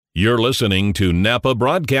You're listening to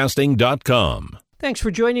NapaBroadcasting.com. Thanks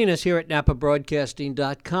for joining us here at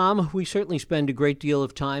NapaBroadcasting.com. We certainly spend a great deal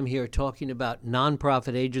of time here talking about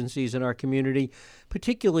nonprofit agencies in our community,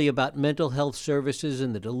 particularly about mental health services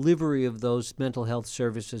and the delivery of those mental health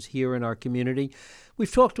services here in our community.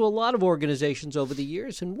 We've talked to a lot of organizations over the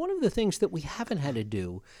years, and one of the things that we haven't had to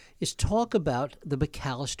do is talk about the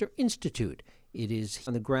McAllister Institute. It is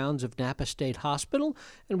on the grounds of Napa State Hospital,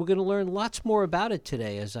 and we're going to learn lots more about it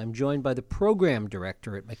today as I'm joined by the program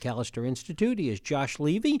director at McAllister Institute. He is Josh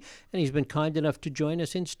Levy, and he's been kind enough to join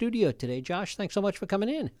us in studio today. Josh, thanks so much for coming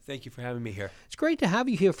in. Thank you for having me here. It's great to have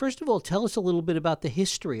you here. First of all, tell us a little bit about the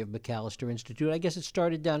history of McAllister Institute. I guess it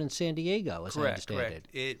started down in San Diego, as I understand it.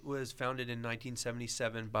 It was founded in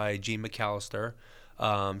 1977 by Jean McAllister.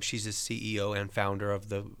 She's the CEO and founder of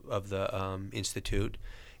the institute.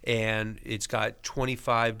 And it's got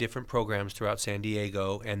 25 different programs throughout San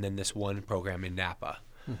Diego, and then this one program in Napa.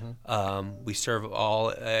 Mm-hmm. We serve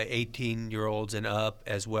all 18-year-olds and up,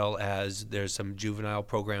 as well as there's some juvenile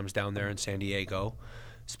programs down there in San Diego.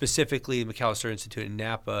 Specifically, McAllister Institute in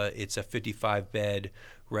Napa, it's a 55-bed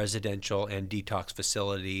residential and detox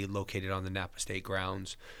facility located on the Napa State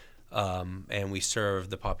grounds. And we serve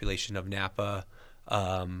the population of Napa.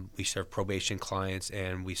 We serve probation clients,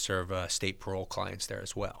 and we serve state parole clients there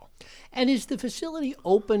as well. And is the facility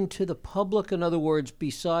open to the public? In other words,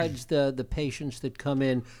 besides the patients that come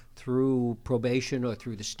in through probation or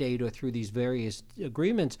through the state or through these various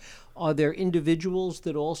agreements, are there individuals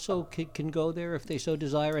that also can go there if they so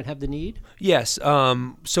desire and have the need? Yes.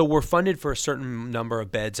 So we're funded for a certain number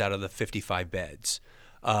of beds out of the 55 beds.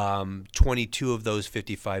 22 of those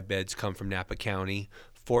 55 beds come from Napa County.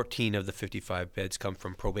 14 of the 55 beds come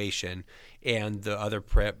from probation, and the other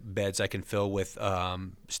beds I can fill with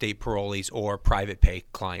state parolees or private pay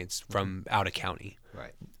clients from out of county.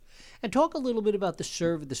 Right. And talk a little bit about the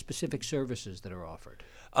specific services that are offered.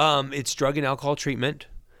 It's drug and alcohol treatment.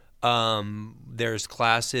 There's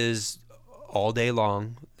classes all day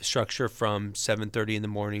long, structure from 7:30 in the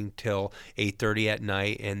morning till 8:30 at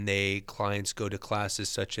night, and clients go to classes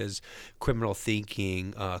such as criminal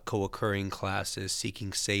thinking, co-occurring classes,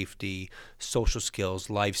 seeking safety, social skills,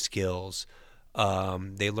 life skills.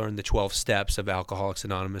 They learn the 12 steps of Alcoholics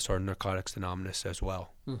Anonymous or Narcotics Anonymous as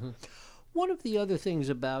well. Mm-hmm. One of the other things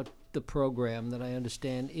about the program that I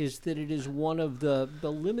understand is that it is one of the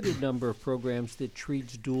limited number of programs that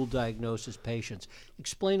treats dual diagnosis patients.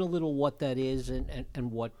 Explain a little what that is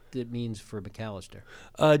and what it means for McAllister.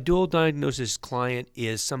 A dual diagnosis client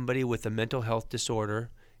is somebody with a mental health disorder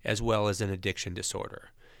as well as an addiction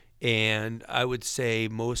disorder. And I would say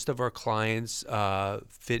most of our clients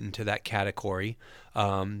fit into that category.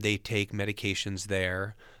 They take medications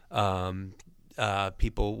there.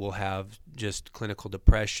 People will have just clinical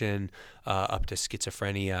depression up to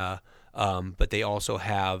schizophrenia, but they also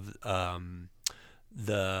have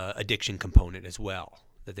the addiction component as well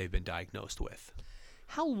that they've been diagnosed with.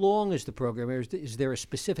 How long is the program? Is there a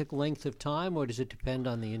specific length of time, or does it depend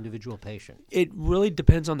on the individual patient? It really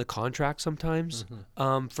depends on the contract sometimes.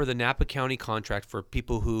 Mm-hmm. For the Napa County contract, for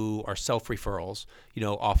people who are self-referrals,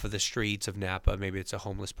 off of the streets of Napa, maybe it's a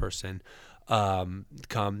homeless person,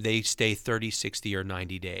 they stay 30, 60, or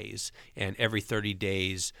 90 days. And every 30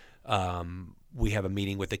 days, we have a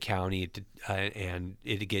meeting with the county and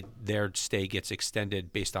their stay gets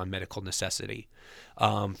extended based on medical necessity.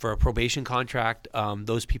 For a probation contract,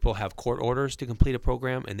 those people have court orders to complete a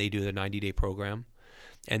program, and they do the 90-day program.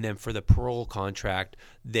 And then for the parole contract,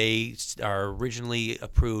 they are originally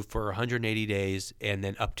approved for 180 days, and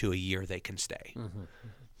then up to a year they can stay. Mm-hmm.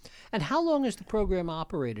 And how long has the program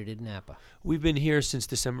operated in Napa? We've been here since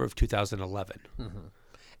December of 2011. Mm-hmm.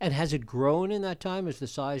 And has it grown in that time? Has the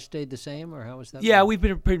size stayed the same, or how has that? Yeah, we've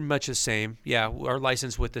been pretty much the same. Yeah, our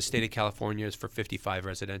license with the state of California is for 55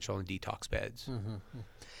 residential and detox beds. Mm-hmm.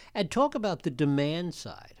 And talk about the demand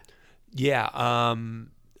side. Yeah,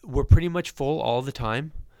 we're pretty much full all the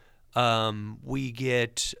time. We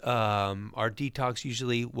get our detox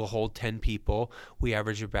usually will hold 10 people. We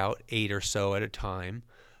average about 8 or so at a time.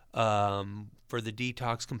 For the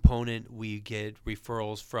detox component, we get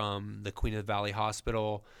referrals from the Queen of the Valley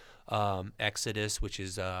Hospital, Exodus, which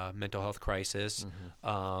is a mental health crisis,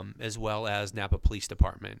 mm-hmm. As well as Napa Police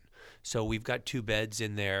Department. So we've got 2 beds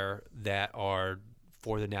in there that are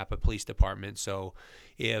for the Napa Police Department. So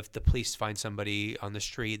if the police find somebody on the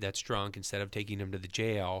street that's drunk, instead of taking them to the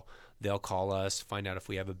jail, they'll call us, find out if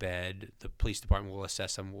we have a bed. The police department will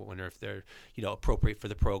assess them, wonder if they're, appropriate for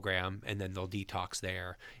the program, and then they'll detox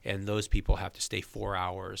there. And those people have to stay 4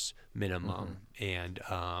 hours minimum. Mm-hmm.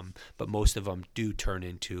 And but most of them do turn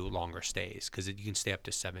into longer stays because you can stay up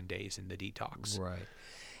to 7 days in the detox. Right.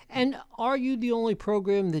 And are you the only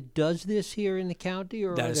program that does this here in the county,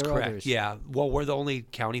 or That are is there correct. others? Yeah. Well, we're the only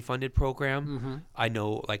county-funded program. I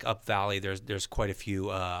know, like Up Valley, there's quite a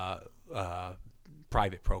few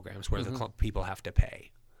private programs where the people have to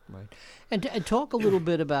pay. Right. And talk a little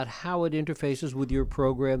bit about how it interfaces with your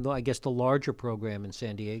program, though I guess the larger program in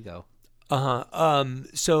San Diego.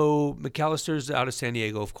 So McAllister's out of San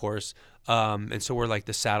Diego, of course, and so we're like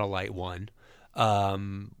the satellite one.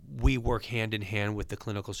 We work hand in hand with the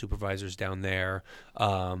clinical supervisors down there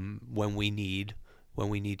when we need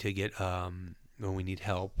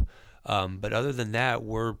help. But other than that,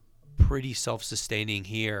 we're pretty self-sustaining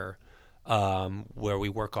here, where we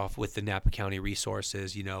work off with the Napa County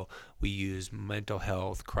resources. We use mental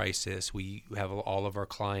health crisis. We have all of our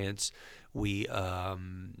clients. We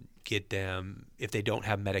get them, if they don't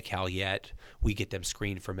have Medi-Cal yet, we get them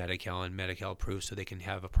screened for Medi-Cal and Medi-Cal approved so they can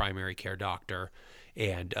have a primary care doctor,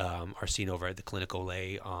 and are seen over at the Clinical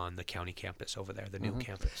Lay on the county campus over there, the new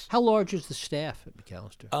campus. How large is the staff at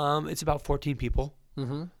McAllister? It's about 14 people.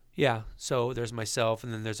 Yeah, so there's myself,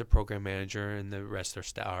 and then there's a program manager, and the rest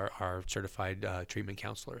are certified treatment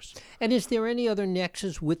counselors. And is there any other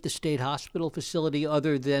nexus with the state hospital facility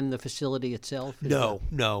other than the facility itself? No,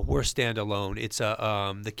 we're standalone. It's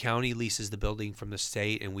the county leases the building from the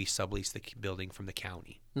state, and we sublease the building from the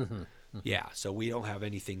county. Yeah, so we don't have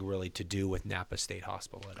anything really to do with Napa State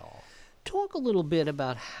Hospital at all. Talk a little bit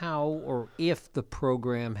about how or if the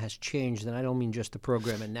program has changed, and I don't mean just the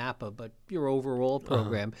program in Napa, but your overall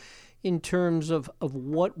program, in terms of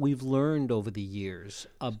what we've learned over the years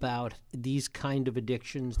about these kind of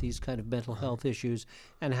addictions, these kind of mental health issues,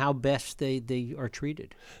 and how best they are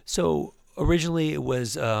treated. So originally it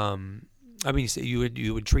was, you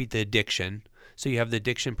would treat the addiction. So you have the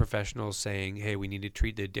addiction professionals saying, hey, we need to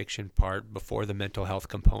treat the addiction part before the mental health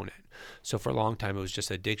component. So for a long time, it was just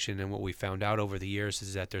addiction. And what we found out over the years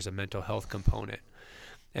is that there's a mental health component.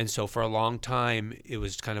 And so for a long time, it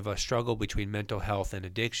was kind of a struggle between mental health and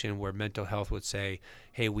addiction, where mental health would say,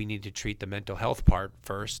 hey, we need to treat the mental health part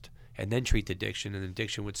first and then treat the addiction. And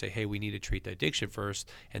addiction would say, hey, we need to treat the addiction first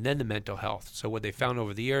and then the mental health. So what they found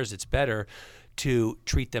over the years, it's better to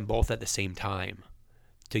treat them both at the same time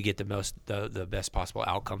to get the best possible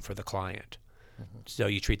outcome for the client. So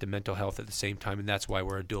you treat the mental health at the same time, and that's why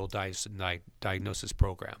we're a dual diagnosis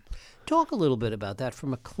program. Talk a little bit about that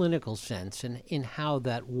from a clinical sense and in how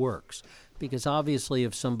that works. Because obviously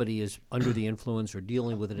if somebody is under the influence or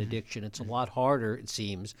dealing with an addiction, it's a lot harder, it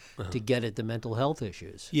seems, to get at the mental health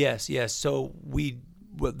issues. Yes. So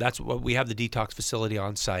that's what we have, the detox facility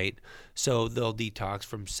on site. So they'll detox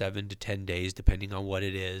from 7 to 10 days, depending on what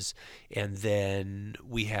it is. And then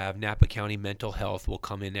we have Napa County Mental Health will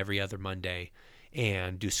come in every other Monday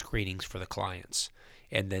and do screenings for the clients.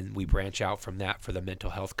 And then we branch out from that for the mental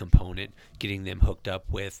health component, getting them hooked up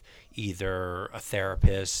with either a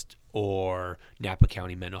therapist or Napa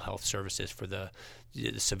County Mental Health Services for the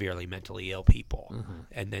severely mentally ill people.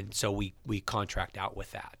 And then so we contract out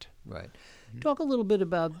with that. Right. Talk a little bit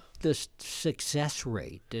about the success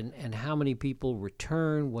rate and how many people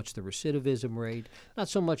return, what's the recidivism rate, not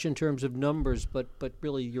so much in terms of numbers, but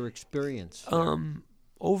really your experience.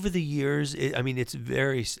 Over the years, it's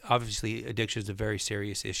very, obviously addiction is a very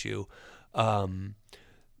serious issue.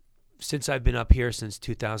 Since I've been up here since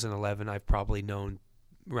 2011, I've probably known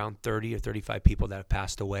around 30 or 35 people that have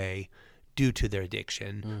passed away due to their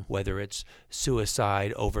addiction, whether it's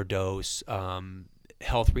suicide, overdose,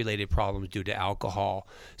 health-related problems due to alcohol.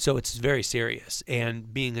 So it's very serious.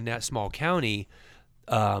 And being in that small county,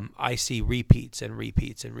 I see repeats and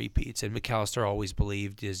repeats and repeats. And McAllister always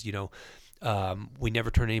believed is, we never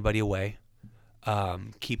turn anybody away.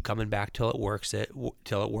 Keep coming back till it works.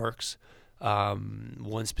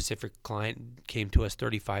 One specific client came to us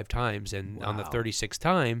 35 times, and on the 36th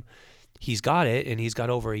time, he's got it, and he's got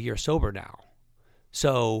over a year sober now.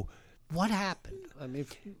 So, what happened?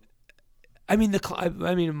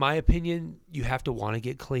 in my opinion, you have to want to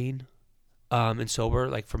get clean and sober.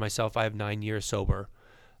 Like for myself, I have 9 years sober,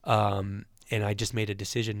 and I just made a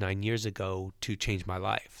decision 9 years ago to change my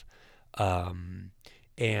life. And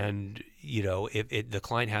the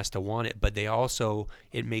client has to want it, but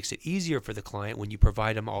it makes it easier for the client when you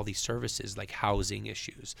provide them all these services like housing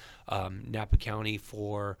issues. Napa County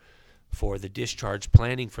for the discharge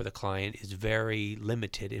planning for the client is very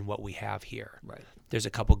limited in what we have here. Right. There's a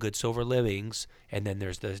couple good sober livings, and then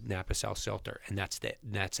there's the Napa South Shelter, and that's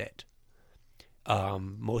it.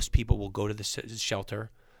 Most people will go to the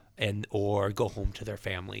shelter or go home to their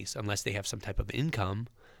families unless they have some type of income.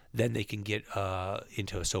 Then they can get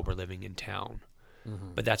into a sober living in town.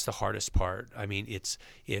 But that's the hardest part.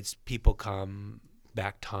 It's people come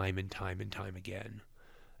back time and time and time again.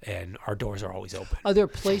 and our doors are always open. Are there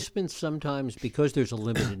placements sometimes, because there's a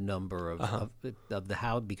limited number of the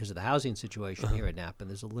house, because of the housing situation here at Napa, and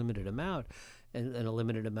there's a limited amount and a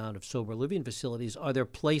limited amount of sober living facilities? Are there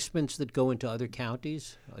placements that go into other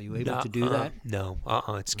counties? Are you able to do that? No,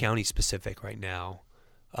 it's county specific right now.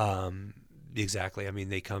 Exactly. I mean,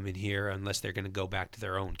 they come in here unless they're going to go back to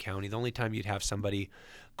their own county. The only time you'd have somebody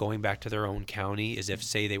going back to their own county is if,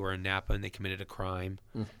 say, they were in Napa and they committed a crime,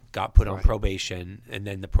 got put on probation, and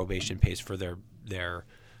then the probation pays for their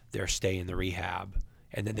stay in the rehab,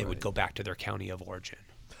 and then they would go back to their county of origin.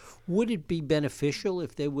 Would it be beneficial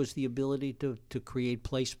if there was the ability to create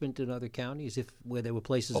placement in other counties, where there were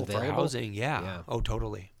places available? For housing, yeah. Oh,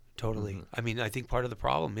 totally. I mean, I think part of the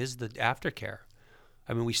problem is the aftercare.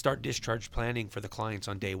 I mean, we start discharge planning for the clients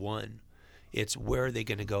on day one. It's where are they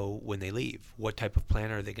going to go when they leave? What type of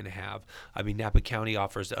plan are they going to have? I mean, Napa County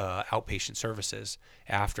offers outpatient services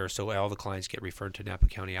after, so all the clients get referred to Napa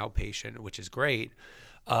County outpatient, which is great.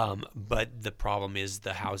 But the problem is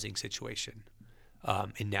the housing situation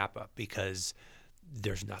in Napa, because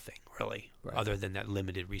there's nothing really other than that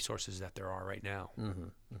limited resources that there are right now.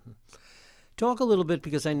 Talk a little bit,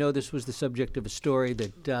 because I know this was the subject of a story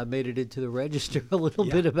that made it into the Register, a little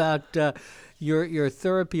bit about your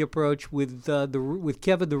therapy approach with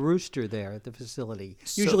Kevin the rooster there at the facility.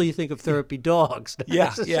 Usually you think of therapy dogs.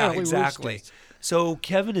 Yeah, exactly. Roosters. So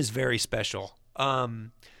Kevin is very special.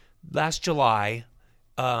 Last July,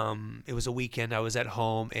 it was a weekend. I was at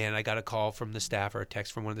home, and I got a call from the staff, or a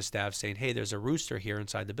text from one of the staff saying, "Hey, there's a rooster here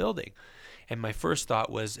inside the building." And my first thought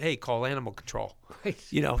was, "Hey, call animal control. Right.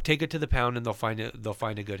 Take it to the pound, and they'll find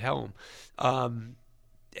a good home." And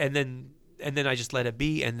then I just let it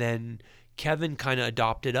be. And then Kevin kind of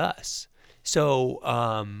adopted us.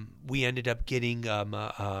 So we ended up getting.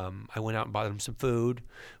 I went out and bought him some food.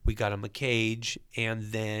 We got him a cage,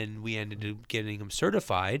 and then we ended up getting him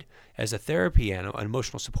certified as a therapy animal, an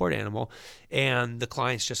emotional support animal. And the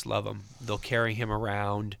clients just love him. They'll carry him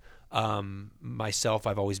around. Myself,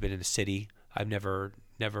 I've always been in the city. I've never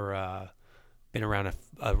been around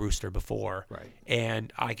a rooster before. Right.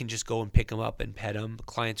 And I can just go and pick him up and pet him.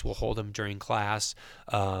 Clients will hold him during class,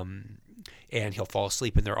 and he'll fall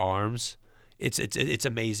asleep in their arms. It's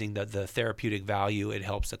amazing the therapeutic value it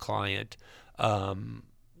helps the client.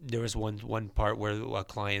 There was one part where a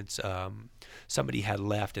client's somebody had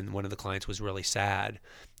left, and one of the clients was really sad,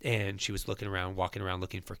 and she was walking around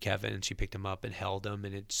looking for Kevin, and she picked him up and held him,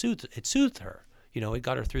 and it soothed her. It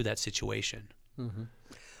got her through that situation. Mm-hmm.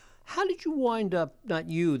 How did you wind up? Not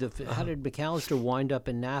you. How did McAllister wind up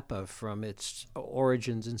in Napa from its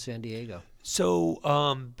origins in San Diego? So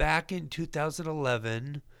back in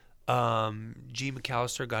 2011. G.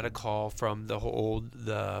 McAllister got a call from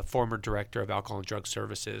the former director of Alcohol and Drug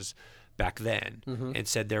Services back then, and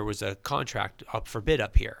said there was a contract up for bid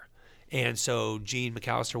up here. And so Gene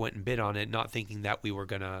McAllister went and bid on it, not thinking that we were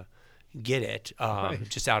going to get it,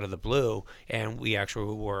 just out of the blue. And we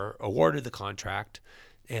actually were awarded the contract.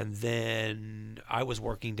 And then I was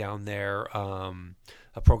working down there,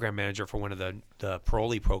 a program manager for one of the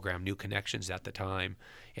parolee program, New Connections at the time.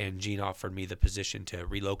 And Gene offered me the position to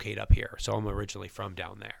relocate up here. So I'm originally from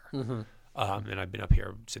down there. And I've been up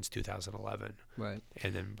here since 2011. Right.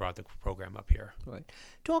 And then brought the program up here. Right.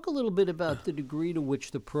 Talk a little bit about the degree to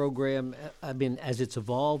which the program, as it's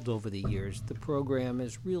evolved over the years, the program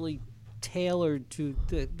is really tailored to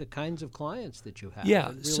the kinds of clients that you have. Yeah.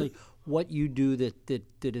 And really what you do that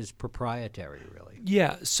is proprietary, really.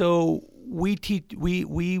 Yeah. So we treat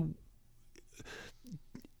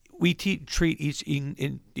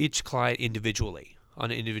each client individually on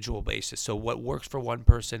an individual basis. So what works for one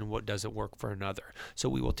person, what doesn't work for another. So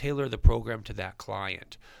we will tailor the program to that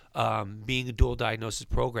client. Being a dual diagnosis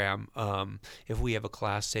program, if we have a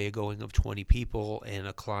class, say, going of 20 people, and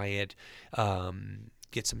a client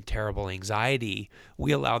get some terrible anxiety,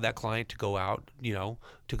 we allow that client to go out,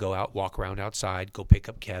 walk around outside, go pick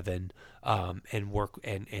up Kevin, and work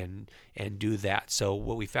and do that. So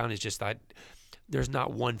what we found is just that there's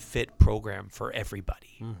not one fit program for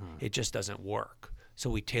everybody. It just doesn't work. So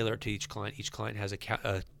we tailor it to each client. Each client has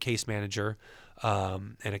a case manager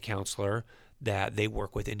and a counselor that they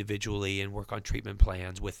work with individually and work on treatment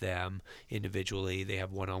plans with them individually. They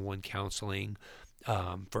have one-on-one counseling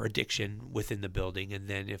for addiction within the building. And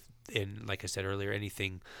then like I said earlier,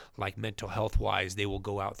 anything like mental health wise, they will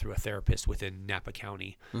go out through a therapist within Napa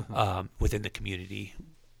County, within the community.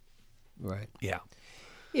 Right. Yeah.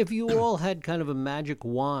 If you all had kind of a magic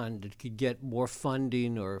wand that could get more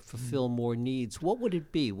funding or fulfill more needs, what would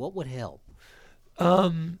it be? What would help?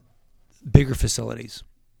 Bigger facilities.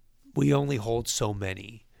 We only hold so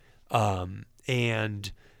many.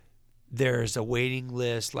 And There's a waiting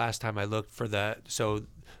list. Last time I looked for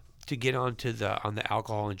to get on the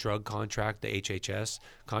alcohol and drug contract, the HHS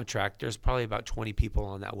contract, there's probably about 20 people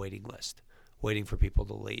on that waiting list waiting for people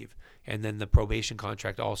to leave. And then the probation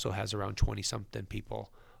contract also has around 20 something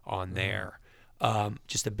people on there.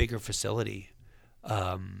 Just a bigger facility.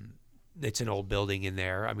 It's an old building in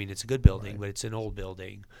there. I mean, it's a good building, but it's an old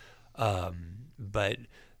building. But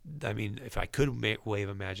I mean, if I could wave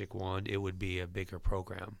a magic wand, it would be a bigger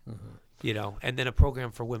program, and then a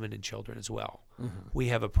program for women and children as well. We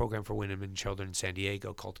have a program for women and children in San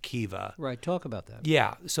Diego called Kiva. Right. Talk about that.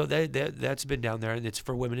 Yeah. So that's been down there, and it's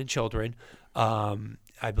for women and children.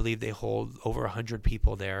 I believe they hold over 100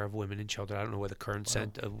 people there of women and children. I don't know what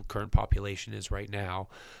the current population is right now,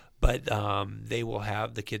 but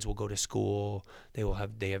the kids will go to school. They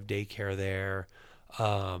have daycare there.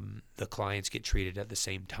 The clients get treated at the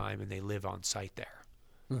same time, and they live on site there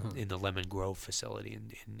in the Lemon Grove facility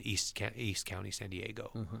in East County, San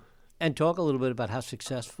Diego. And talk a little bit about how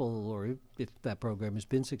successful, or if that program has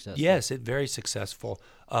been successful. Yes, it's very successful.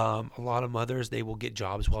 A lot of mothers, they will get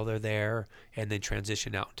jobs while they're there and then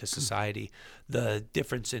transition out into society. The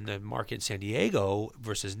difference in the market in San Diego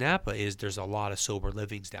versus Napa is there's a lot of sober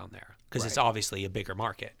livings down there because it's obviously a bigger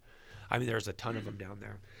market. I mean, there's a ton of them down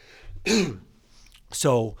there.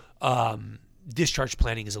 So discharge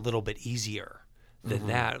planning is a little bit easier than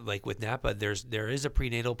that. Like with Napa, there is a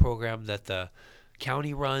prenatal program that the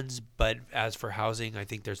county runs, but as for housing, I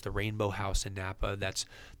think there's the Rainbow House in Napa. That's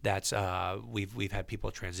we've had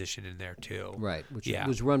people transition in there too. Right, which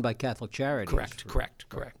was run by Catholic Charities. Correct.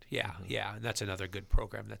 Yeah, and that's another good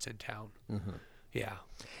program that's in town. Yeah.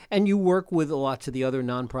 And you work with lots of the other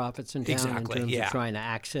nonprofits in town in terms of yeah. trying to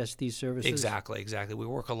access these services? Exactly. We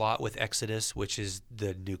work a lot with Exodus, which is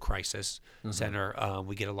the new crisis center.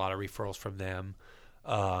 We get a lot of referrals from them.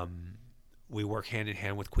 We work hand in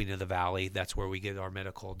hand with Queen of the Valley. That's where we get our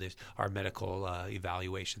medical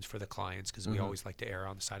evaluations for the clients, because we always like to err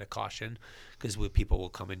on the side of caution, because people will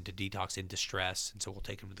come into detox in distress, and so we'll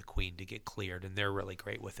take them to the Queen to get cleared, and they're really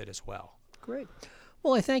great with it as well. Great.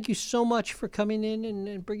 Well, I thank you so much for coming in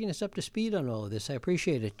and bringing us up to speed on all of this. I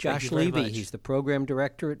appreciate it. Josh Levy, he's the program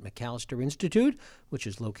director at McAllister Institute, which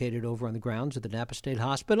is located over on the grounds of the Napa State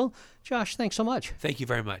Hospital. Josh, thanks so much. Thank you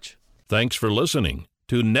very much. Thanks for listening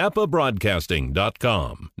to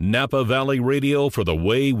NapaBroadcasting.com. Napa Valley Radio for the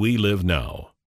way we live now.